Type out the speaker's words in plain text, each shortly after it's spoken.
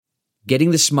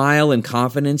Getting the smile and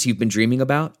confidence you've been dreaming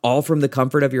about, all from the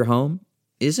comfort of your home,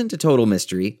 isn't a total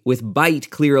mystery with Bite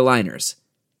clear aligners.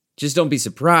 Just don't be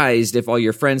surprised if all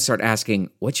your friends start asking,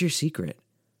 "What's your secret?"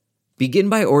 Begin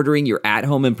by ordering your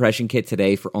at-home impression kit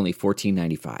today for only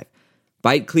 $14.95.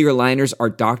 Bite clear aligners are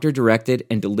doctor-directed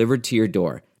and delivered to your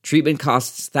door. Treatment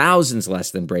costs thousands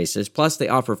less than braces, plus they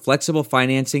offer flexible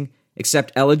financing,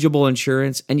 accept eligible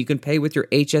insurance, and you can pay with your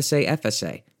HSA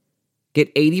FSA. Get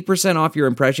 80% off your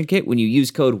impression kit when you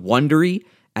use code WONDERY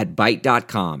at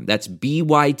Byte.com. That's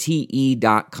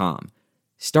BYTE.com.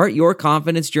 Start your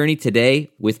confidence journey today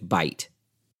with Byte.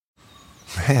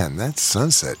 Man, that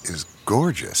sunset is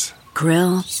gorgeous.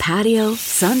 Grill, patio,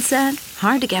 sunset.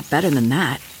 Hard to get better than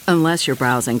that. Unless you're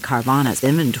browsing Carvana's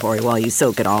inventory while you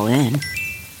soak it all in.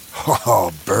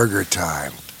 Oh, burger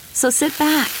time. So sit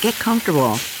back, get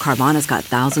comfortable. Carvana's got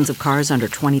thousands of cars under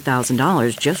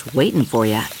 $20,000 just waiting for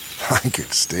you. I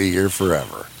could stay here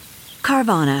forever.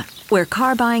 Carvana, where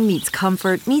car buying meets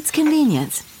comfort meets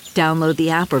convenience. Download the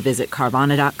app or visit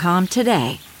Carvana.com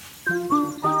today.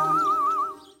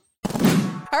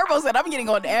 Herbo said, I'm getting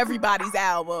on everybody's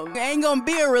album. Ain't gonna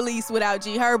be a release without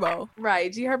G Herbo.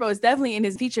 Right, G Herbo is definitely in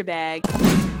his feature bag.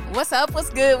 What's up? What's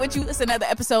good with you? It's another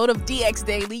episode of DX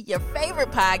Daily, your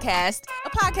favorite podcast. A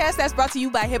podcast that's brought to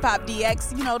you by Hip Hop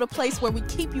DX, you know, the place where we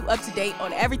keep you up to date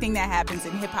on everything that happens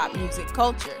in hip hop music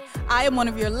culture. I am one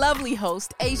of your lovely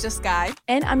hosts, Asia Sky.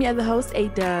 And I'm your other host,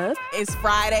 A-Dub. It's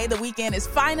Friday. The weekend is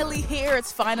finally here.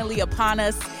 It's finally upon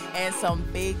us. And some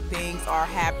big things are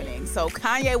happening. So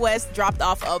Kanye West dropped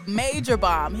off a major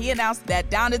bomb. He announced that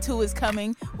Donda 2 is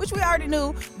coming, which we already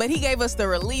knew, but he gave us the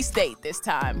release date this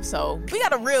time. So we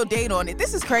got a real date on it.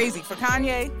 This is crazy for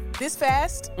Kanye. This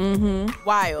fast? Mm-hmm.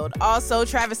 Wild. Also,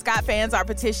 Travis Scott fans are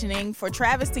petitioning for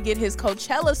Travis to get his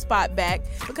Coachella spot back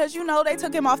because, you know, they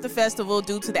took him off the festival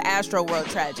due to the Astroworld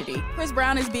tragedy. Chris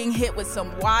Brown is being hit with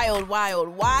some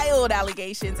wild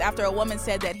allegations after a woman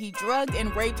said that he drugged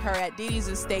and raped her at Diddy's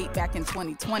estate back in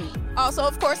 2020. Also,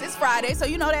 of course, it's Friday, so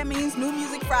you know that means New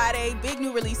Music Friday, big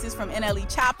new releases from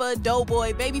NLE Choppa,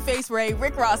 Doughboy, Babyface Ray,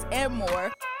 Rick Ross, and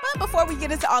more. But before we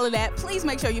get into all of that, please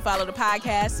make sure you follow the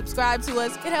podcast, subscribe to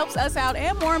us. It helps us out,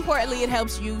 and more importantly, it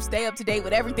helps you stay up to date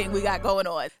with everything we got going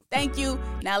on. Thank you.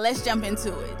 Now let's jump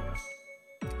into it.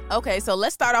 Okay, so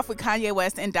let's start off with Kanye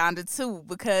West and Donda 2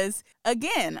 because,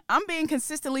 again, I'm being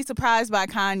consistently surprised by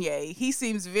Kanye. He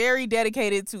seems very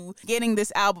dedicated to getting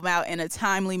this album out in a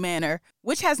timely manner,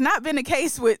 which has not been the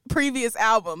case with previous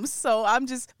albums. So I'm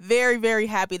just very, very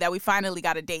happy that we finally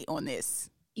got a date on this.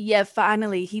 Yeah,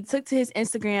 finally. He took to his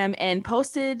Instagram and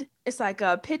posted, it's like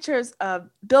pictures of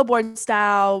Billboard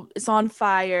style. It's on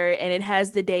fire, and it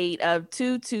has the date of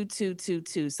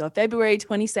 2/22/22. So February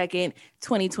 22nd,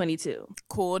 2022.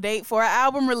 Cool date for an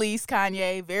album release,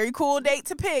 Kanye. Very cool date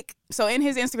to pick. So in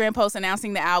his Instagram post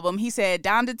announcing the album, he said,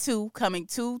 Donda 2 coming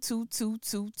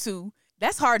 2/22/22.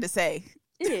 That's hard to say.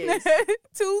 It is.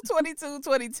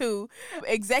 2/22/22.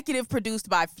 Executive produced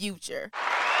by Future.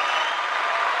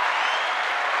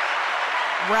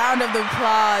 Round of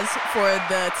applause for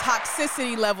the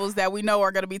toxicity levels that we know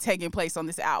are going to be taking place on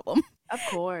this album. Of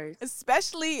course.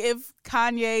 Especially if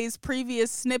Kanye's previous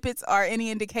snippets are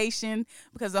any indication,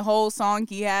 because the whole song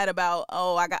he had about,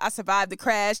 I survived the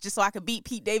crash just so I could beat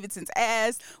Pete Davidson's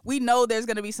ass. We know there's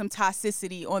going to be some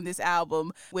toxicity on this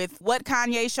album with what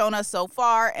Kanye's shown us so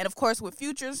far. And of course, with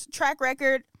Future's track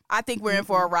record, I think we're in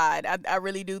for a ride. I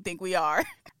really do think we are.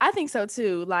 I think so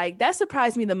too. Like, that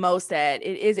surprised me the most that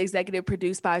it is executive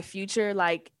produced by Future,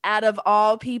 like out of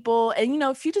all people. And, you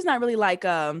know, Future's not really like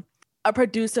a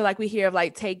producer like we hear of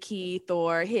like Take Keith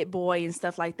or Hit Boy and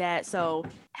stuff like that. So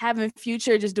having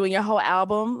Future just doing your whole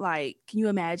album, like, can you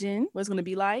imagine what it's going to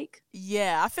be like?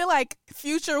 Yeah, I feel like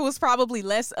Future was probably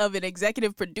less of an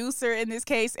executive producer in this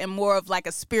case and more of like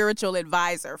a spiritual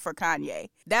advisor for Kanye.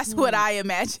 That's what I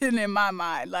imagine in my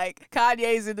mind. Like,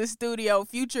 Kanye's in the studio,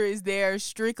 Future is there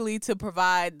strictly to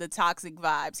provide the toxic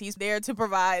vibes. He's there to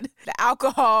provide the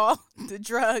alcohol, the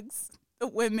drugs, the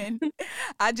women.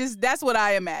 That's what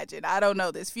I imagine. I don't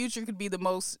know. This Future could be the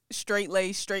most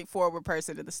straight-laced, straightforward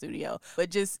person in the studio.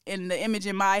 But just in the image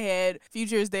in my head,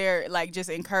 Future is there, like, just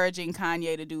encouraging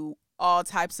Kanye to do all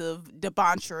types of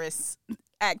debaucherous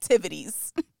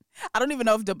activities. I don't even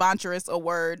know if debaucherous a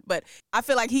word, but I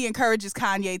feel like he encourages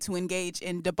Kanye to engage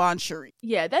in debauchery.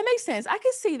 Yeah, that makes sense. I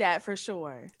can see that for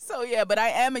sure. So yeah, but I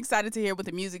am excited to hear what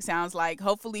the music sounds like.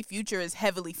 Hopefully Future is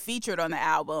heavily featured on the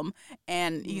album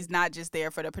and he's not just there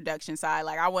for the production side.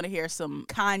 Like, I want to hear some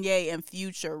Kanye and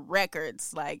Future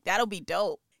records. Like, that'll be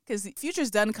dope. because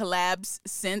Future's done collabs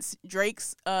since Drake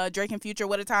and Future,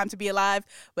 What a Time to Be Alive,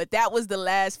 but that was the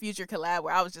last Future collab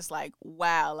where I was just like,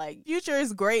 wow, like Future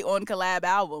is great on collab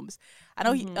albums. I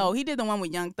know he did the one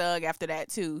with Young Thug after that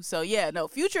too. So yeah, no,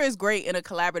 Future is great in a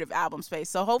collaborative album space.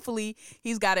 So hopefully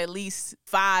he's got at least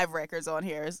 5 records on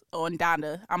here on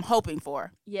Donda. I'm hoping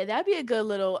for. Yeah, that'd be a good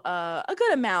little a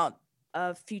good amount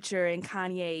of Future and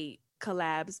Kanye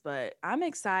collabs, but I'm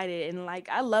excited, and like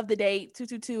I love the date.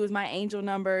 222 is my angel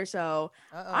number, so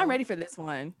I'm ready for this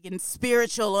one. Getting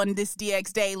spiritual on this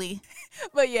DX Daily.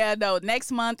 But yeah, no,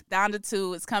 next month Donda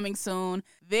 2 is coming soon,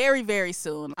 very, very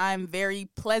soon. I'm very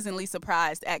pleasantly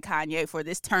surprised at Kanye for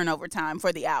this turnover time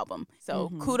for the album,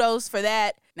 so kudos for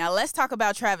that. Now let's talk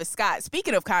about Travis Scott.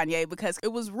 Speaking of Kanye, because it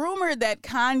was rumored that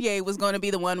Kanye was going to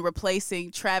be the one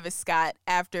replacing Travis Scott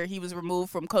after he was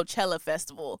removed from Coachella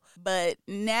Festival. But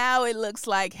now it looks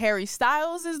like Harry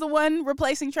Styles is the one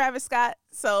replacing Travis Scott.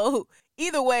 So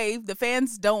either way, the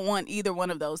fans don't want either one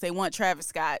of those. They want Travis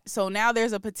Scott. So now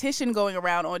there's a petition going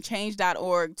around on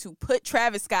change.org to put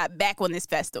Travis Scott back on this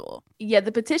festival. Yeah,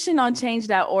 the petition on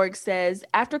change.org says,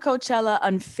 after Coachella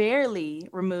unfairly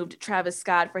removed Travis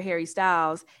Scott for Harry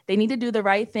Styles, they need to do the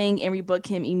right thing and rebook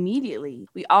him immediately.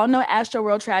 We all know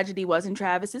Astroworld tragedy wasn't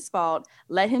Travis's fault.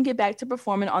 Let him get back to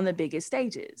performing on the biggest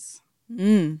stages.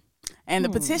 And the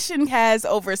petition has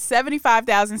over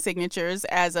 75,000 signatures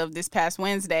as of this past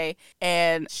Wednesday.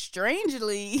 And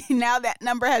strangely, now that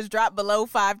number has dropped below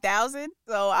 5,000.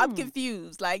 So I'm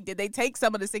confused. Like, did they take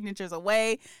some of the signatures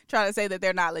away, trying to say that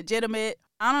they're not legitimate?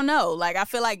 I don't know. Like, I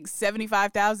feel like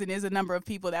 75,000 is a number of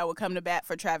people that would come to bat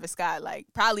for Travis Scott. Like,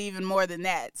 probably even more than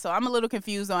that. So I'm a little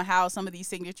confused on how some of these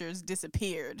signatures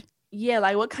disappeared. Yeah,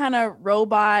 like what kind of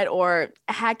robot or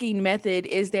hacking method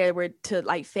is there to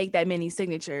like fake that many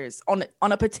signatures on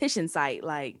a petition site?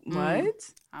 Like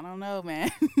what? I don't know, man.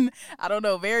 I don't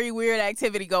know. Very weird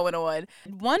activity going on.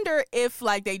 Wonder if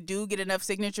like they do get enough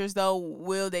signatures though,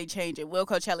 will they change it? Will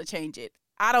Coachella change it?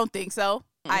 I don't think so.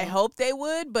 I hope they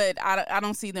would, but I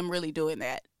don't see them really doing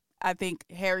that. I think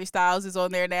Harry Styles is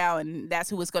on there now, and that's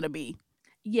who it's going to be.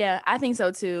 Yeah, I think so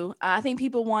too. I think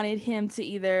people wanted him to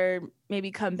either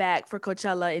maybe come back for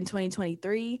Coachella in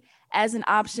 2023 as an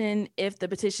option if the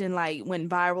petition like went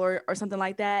viral or something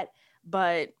like that.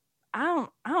 But I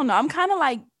don't know. I'm kind of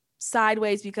like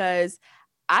sideways because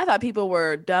I thought people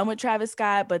were done with Travis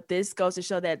Scott, but this goes to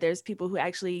show that there's people who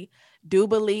actually do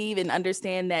believe and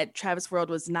understand that Travis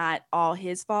World was not all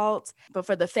his fault. But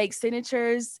for the fake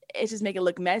signatures, it just make it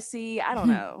look messy. I don't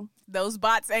know. Those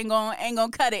bots ain't gonna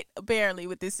cut it, apparently,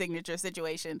 with this signature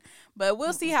situation. But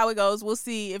we'll see how it goes. We'll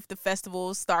see if the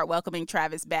festivals start welcoming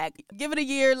Travis back. Give it a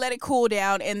year, let it cool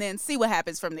down, and then see what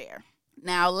happens from there.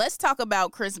 Now, let's talk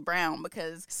about Chris Brown,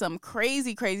 because some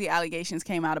crazy, crazy allegations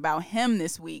came out about him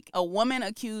this week. A woman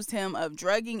accused him of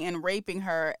drugging and raping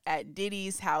her at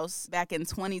Diddy's house back in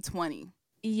 2020.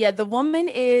 Yeah, the woman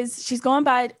she's going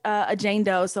by a Jane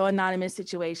Doe, so anonymous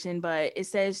situation, but it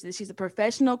says that she's a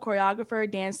professional choreographer,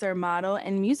 dancer, model,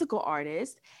 and musical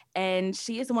artist. And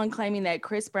she is the one claiming that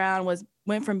Chris Brown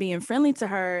went from being friendly to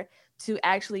her to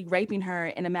actually raping her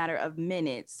in a matter of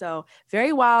minutes. So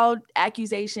very wild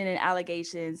accusation and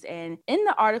allegations. And in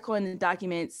the article and the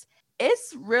documents,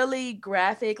 it's really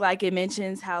graphic. Like it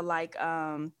mentions how like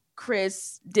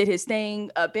Chris did his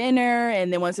thing up in her,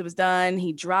 and then once it was done,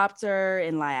 he dropped her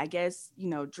and like, I guess,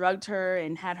 drugged her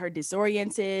and had her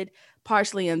disoriented,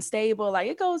 partially unstable.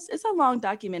 Like it's a long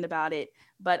document about it.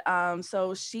 But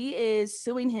so she is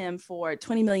suing him for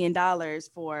 $20 million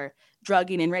for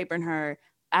drugging and raping her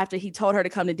after he told her to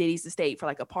come to Diddy's estate for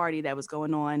like a party that was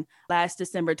going on last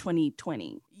December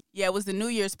 2020. Yeah, it was the New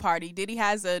Year's party. Diddy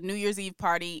has a New Year's Eve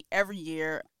party every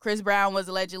year. Chris Brown was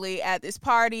allegedly at this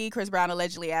party. Chris Brown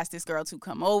allegedly asked this girl to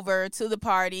come over to the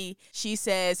party. She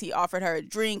says he offered her a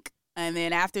drink. And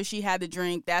then after she had the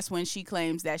drink, that's when she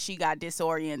claims that she got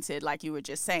disoriented, like you were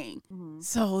just saying. Mm-hmm.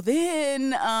 So then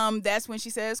that's when she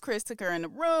says Chris took her in the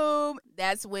room.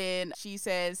 That's when she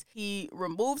says he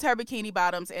removed her bikini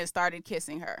bottoms and started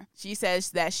kissing her. She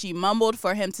says that she mumbled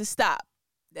for him to stop.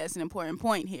 That's an important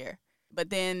point here. But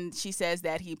then she says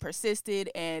that he persisted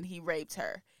and he raped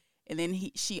her. And then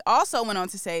she also went on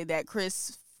to say that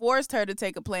Chris forced her to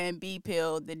take a Plan B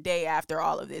pill the day after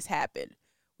all of this happened,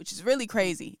 which is really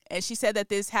crazy. And she said that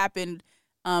this happened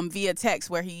via text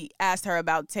where he asked her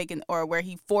about where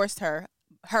he forced her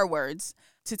words,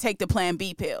 to take the Plan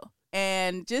B pill.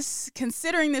 And just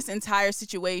considering this entire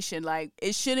situation, like,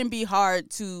 it shouldn't be hard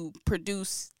to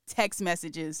produce text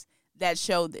messages that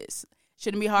show this.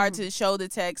 Shouldn't be hard to show the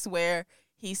text where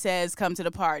he says, come to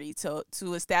the party, to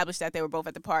establish that they were both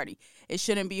at the party. It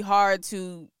shouldn't be hard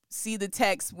to see the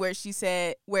text where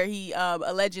he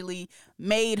allegedly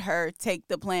made her take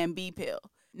the Plan B pill.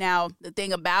 Now, the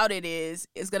thing about it is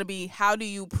going to be, how do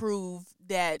you prove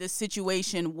that the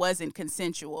situation wasn't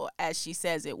consensual as she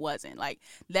says it wasn't? Like,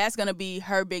 that's going to be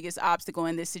her biggest obstacle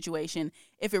in this situation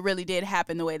if it really did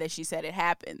happen the way that she said it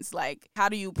happens. Like, how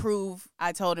do you prove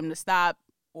I told him to stop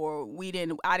or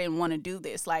I didn't want to do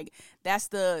this? Like, that's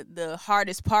the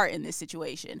hardest part in this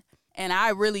situation. And I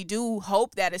really do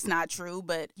hope that it's not true,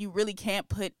 but you really can't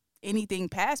put anything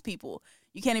past people.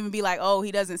 You can't even be like, oh,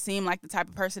 he doesn't seem like the type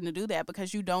of person to do that,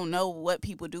 because you don't know what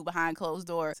people do behind closed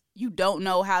doors. You don't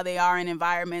know how they are in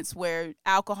environments where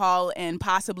alcohol and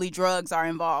possibly drugs are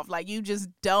involved. Like, you just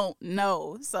don't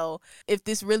know. So if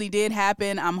this really did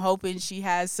happen, I'm hoping she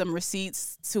has some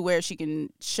receipts to where she can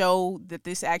show that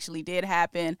this actually did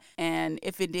happen. And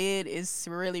if it did, it's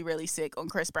really, really sick on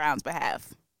Chris Brown's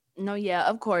behalf. No, yeah,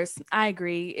 of course. I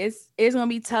agree. It's going to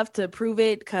be tough to prove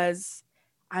it because,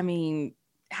 I mean,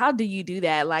 how do you do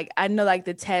that? Like, I know, like,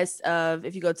 the test of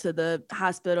if you go to the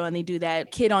hospital and they do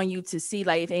that kit on you to see,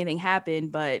 like, if anything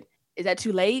happened, but is that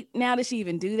too late now? Does she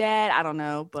even do that? I don't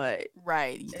know, but.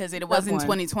 Right, because it was in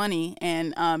 2020,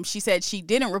 and she said she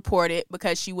didn't report it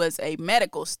because she was a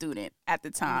medical student at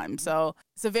the time. So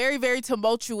it's a very, very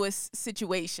tumultuous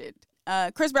situation.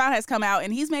 Chris Brown has come out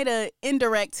and he's made a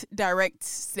indirect, direct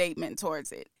statement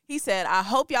towards it. He said, "I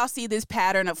hope y'all see this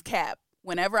pattern of cap.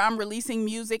 Whenever I'm releasing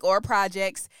music or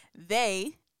projects,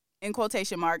 they, in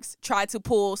quotation marks, try to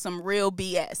pull some real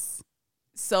BS."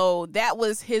 So that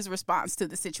was his response to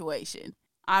the situation.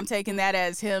 I'm taking that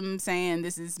as him saying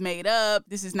this is made up.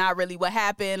 This is not really what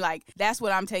happened. Like, that's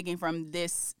what I'm taking from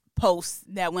this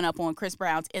post that went up on Chris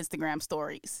Brown's Instagram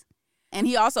stories. And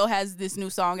he also has this new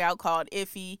song out called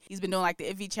Iffy. He's been doing like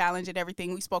the Iffy challenge and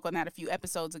everything. We spoke on that a few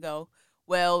episodes ago.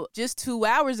 Well, just 2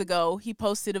 hours ago, he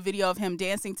posted a video of him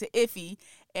dancing to Iffy,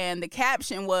 and the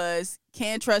caption was,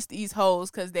 "Can't trust these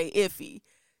hoes because they iffy."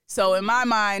 So in my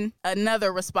mind,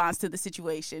 another response to the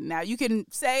situation. Now, you can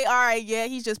say, all right, yeah,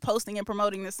 he's just posting and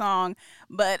promoting the song,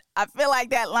 but I feel like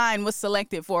that line was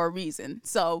selected for a reason.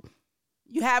 So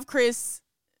you have Chris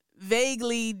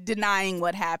vaguely denying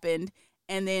what happened,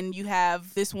 and then you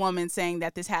have this woman saying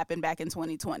that this happened back in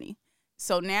 2020.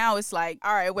 So now it's like,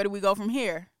 all right, where do we go from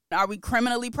here? Are we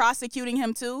criminally prosecuting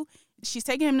him too? She's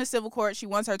taking him to civil court. She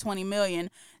wants her $20 million.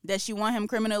 Does she want him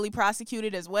criminally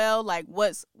prosecuted as well? Like,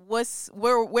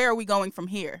 where are we going from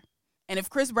here? And if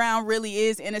Chris Brown really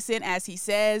is innocent, as he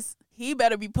says, he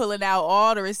better be pulling out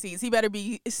all the receipts. He better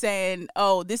be saying,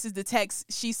 oh, this is the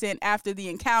text she sent after the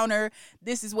encounter.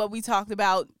 This is what we talked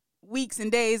about weeks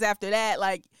and days after that.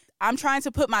 Like, I'm trying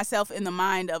to put myself in the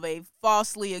mind of a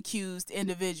falsely accused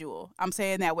individual. I'm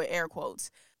saying that with air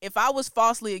quotes. If I was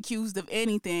falsely accused of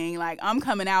anything, like, I'm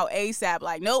coming out ASAP,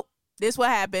 like, nope, this what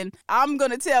happened. I'm going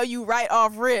to tell you right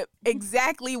off rip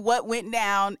exactly what went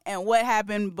down and what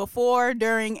happened before,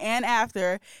 during, and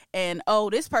after. And,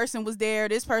 oh, this person was there.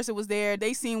 This person was there.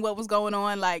 They seen what was going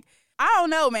on. Like, I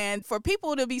don't know, man. For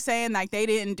people to be saying, like, they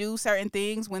didn't do certain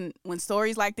things when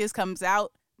stories like this comes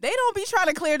out, they don't be trying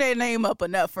to clear their name up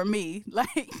enough for me.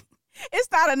 Like,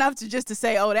 it's not enough to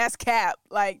say, oh, that's cap.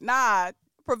 Like, nah.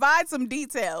 Provide some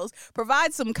details,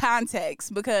 provide some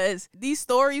context, because these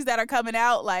stories that are coming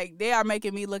out, like, they are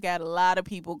making me look at a lot of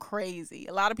people crazy.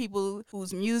 A lot of people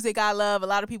whose music I love, a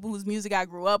lot of people whose music I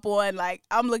grew up on. Like,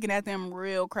 I'm looking at them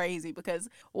real crazy, because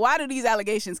why do these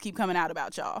allegations keep coming out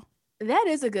about y'all? That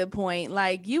is a good point.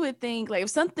 Like, you would think, like, if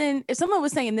someone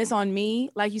was saying this on me,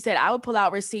 like you said, I would pull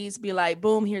out receipts, be like,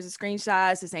 boom, here's the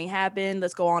screenshots. This ain't happened.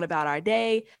 Let's go on about our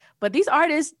day. But these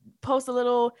artists post a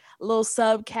little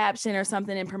sub caption or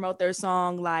something and promote their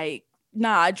song. Like,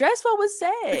 nah, address what was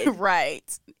said.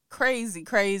 Right.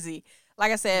 Crazy.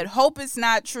 Like I said, hope it's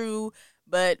not true,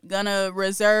 but gonna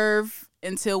reserve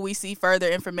until we see further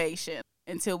information,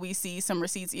 until we see some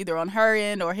receipts either on her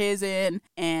end or his end,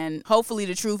 and hopefully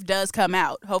the truth does come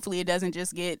out. Hopefully it doesn't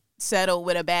just get settled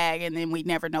with a bag and then we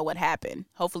never know what happened.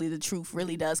 Hopefully the truth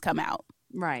really does come out.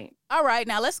 Right. All right,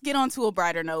 now let's get on to a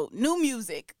brighter note. New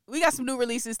music. We got some new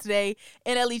releases today.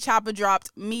 NLE Choppa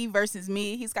dropped Me Versus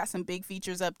Me. He's got some big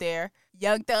features up there.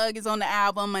 Young Thug is on the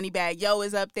album. Moneybagg Yo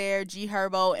is up there. G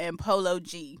Herbo and Polo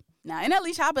G. Now,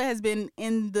 NLE Choppa has been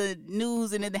in the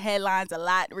news and in the headlines a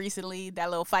lot recently. That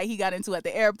little fight he got into at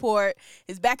the airport,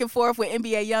 his back and forth with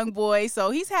NBA YoungBoy. So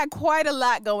he's had quite a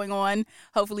lot going on.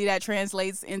 Hopefully that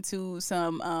translates into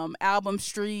some album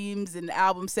streams and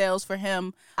album sales for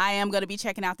him. I am going to be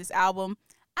checking out this album.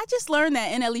 I just learned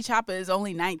that NLE Choppa is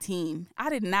only 19. I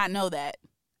did not know that.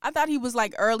 I thought he was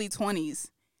like early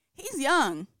 20s. He's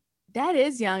young. That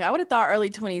is young. I would have thought early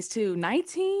 20s too.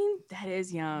 19? That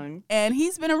is young. And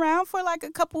he's been around for like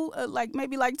a couple,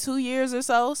 maybe 2 years or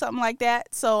so, something like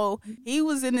that. So he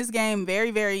was in this game very,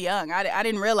 very young. I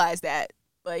didn't realize that.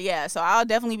 But yeah, so I'll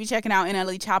definitely be checking out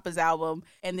NLE Choppa's album.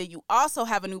 And then you also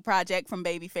have a new project from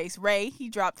Babyface Ray. He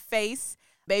dropped Face.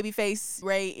 Babyface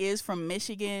Ray is from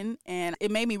Michigan. And it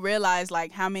made me realize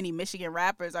how many Michigan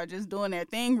rappers are just doing their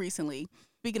thing recently.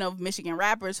 Speaking of Michigan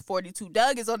rappers, 42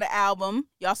 Doug is on the album.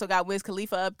 You also got Wiz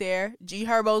Khalifa up there. G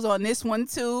Herbo's on this one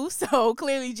too. So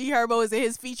clearly G Herbo is in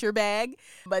his feature bag.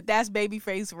 But that's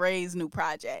Babyface Ray's new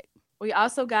project. We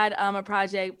also got a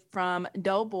project from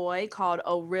Doughboy called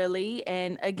Oh Really.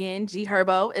 And again, G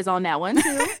Herbo is on that one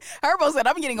too. Herbo said,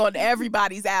 I'm getting on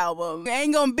everybody's album. There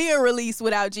ain't gonna be a release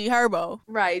without G Herbo.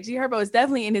 Right. G Herbo is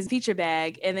definitely in his feature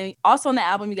bag. And then also on the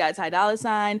album, you got Ty Dolla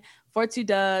 $ign, 42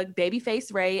 Doug,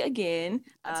 Babyface Ray again.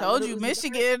 I told you,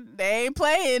 Michigan, they ain't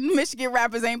playing. Michigan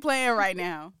rappers ain't playing right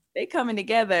now. They coming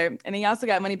together. And then you also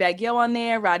got Moneybagg Yo on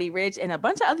there, Roddy Ricch, and a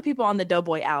bunch of other people on the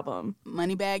Doughboy album.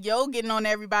 Moneybagg Yo getting on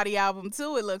everybody's album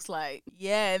too, it looks like.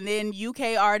 Yeah, and then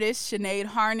UK artist Sinead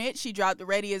Harnett, she dropped The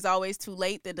Ready Is Always Too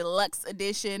Late, the deluxe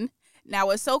edition. Now,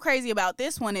 what's so crazy about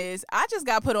this one is I just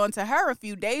got put onto her a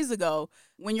few days ago.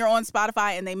 When you're on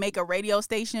Spotify and they make a radio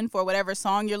station for whatever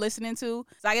song you're listening to.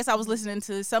 So I guess I was listening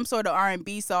to some sort of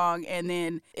R&B song, and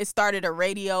then it started a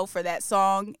radio for that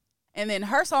song. And then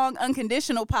her song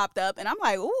Unconditional popped up, and I'm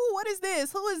like, ooh, what is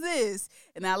this? Who is this?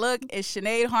 And I look, it's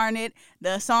Sinead Harnett.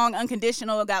 The song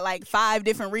Unconditional got 5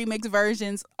 different remix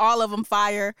versions, all of them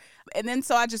fire. And then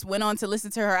so I just went on to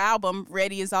listen to her album,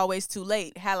 Ready Is Always Too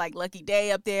Late. Had Lucky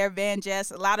Day up there, Van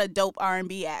Jess, a lot of dope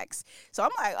R&B acts. So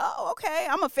I'm like, oh, okay,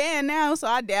 I'm a fan now. So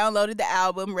I downloaded the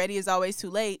album, Ready Is Always Too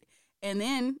Late. And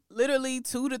then literally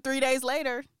 2 to 3 days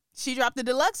later, she dropped the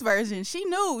deluxe version. She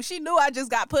knew I just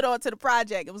got put onto the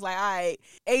project. It was like, all right,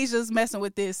 Asia's messing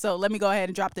with this, so let me go ahead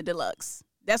and drop the deluxe.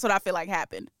 That's what I feel like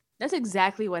happened. That's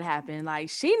exactly what happened.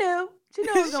 She knew. She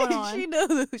knew what was going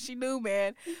on. She knew,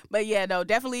 man. But yeah, no,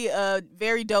 definitely a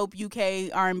very dope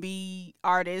UK R&B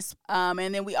artist.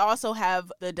 And then we also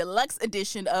have the deluxe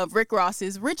edition of Rick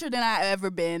Ross's Richer Than I Ever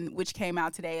Been, which came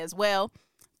out today as well.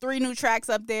 3 new tracks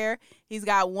up there. He's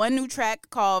got 1 new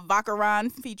track called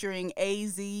Vacaron featuring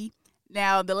AZ.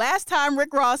 Now, the last time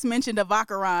Rick Ross mentioned a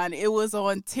Vacaron, it was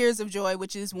on Tears of Joy,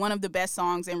 which is one of the best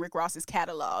songs in Rick Ross's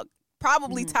catalog.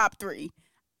 Probably top 3.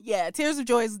 Yeah, Tears of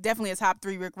Joy is definitely a top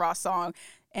 3 Rick Ross song.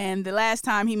 And the last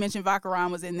time he mentioned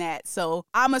Vacaron was in that. So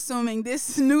I'm assuming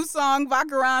this new song,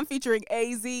 Vacaron featuring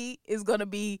AZ, is going to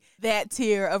be that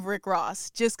tier of Rick Ross.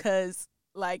 Just because,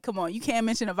 come on, you can't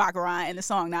mention a Vacaron and the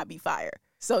song not be fire.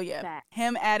 So, yeah,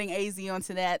 him adding AZ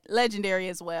onto that, legendary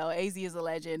as well. AZ is a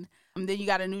legend. Then you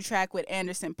got a new track with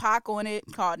Anderson .Paak on it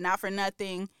called Not For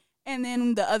Nothing. And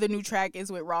then the other new track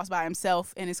is with Ross by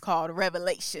himself, and it's called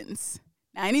Revelations.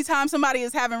 Now, anytime somebody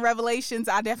is having revelations,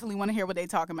 I definitely want to hear what they're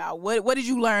talking about. What did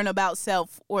you learn about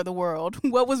self or the world?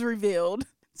 What was revealed?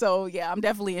 So, yeah, I'm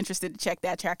definitely interested to check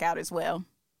that track out as well.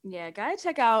 Yeah, gotta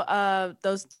check out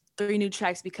those 3 new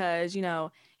tracks because,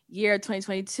 year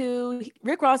 2022,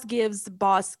 Rick Ross gives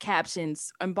boss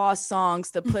captions and boss songs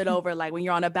to put over when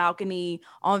you're on a balcony,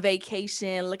 on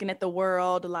vacation, looking at the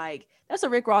world. That's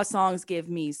what Rick Ross songs give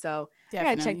me. So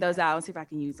definitely. I gotta check those out and see if I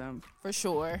can use them. For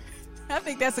sure. I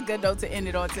think that's a good note to end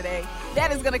it on today.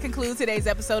 That is going to conclude today's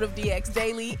episode of DX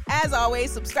Daily. As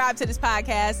always, subscribe to this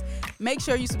podcast. Make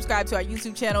sure you subscribe to our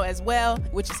YouTube channel as well,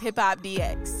 which is Hip Hop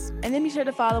DX. And then be sure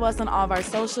to follow us on all of our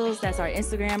socials. That's our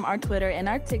Instagram, our Twitter, and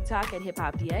our TikTok at Hip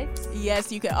Hop DX. Yes,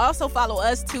 you can also follow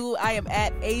us too. I am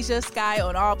at Asia Sky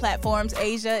on all platforms.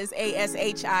 Asia is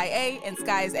ASHIA and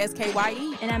Sky is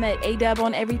SKYE. And I'm at ADUB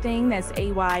on everything. That's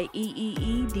AYEEEDUBB.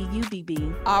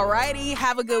 All righty.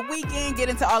 Have a good weekend. Get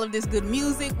into all of this good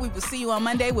music. We will see you on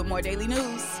Monday with more daily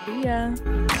news. See ya.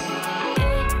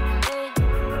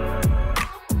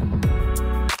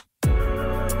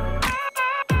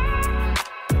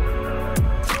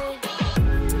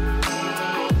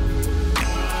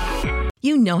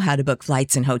 You know how to book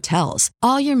flights and hotels.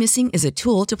 All you're missing is a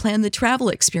tool to plan the travel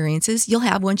experiences you'll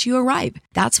have once you arrive.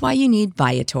 That's why you need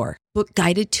Viator. Book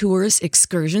guided tours,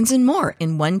 excursions, and more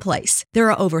in one place. There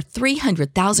are over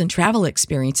 300,000 travel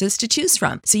experiences to choose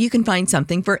from, so you can find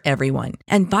something for everyone.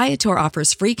 And Viator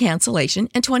offers free cancellation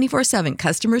and 24/7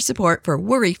 customer support for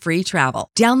worry-free travel.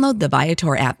 Download the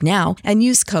Viator app now and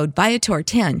use code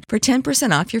Viator10 for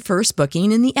 10% off your first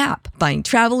booking in the app. Find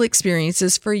travel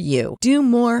experiences for you. Do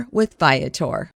more with Viator.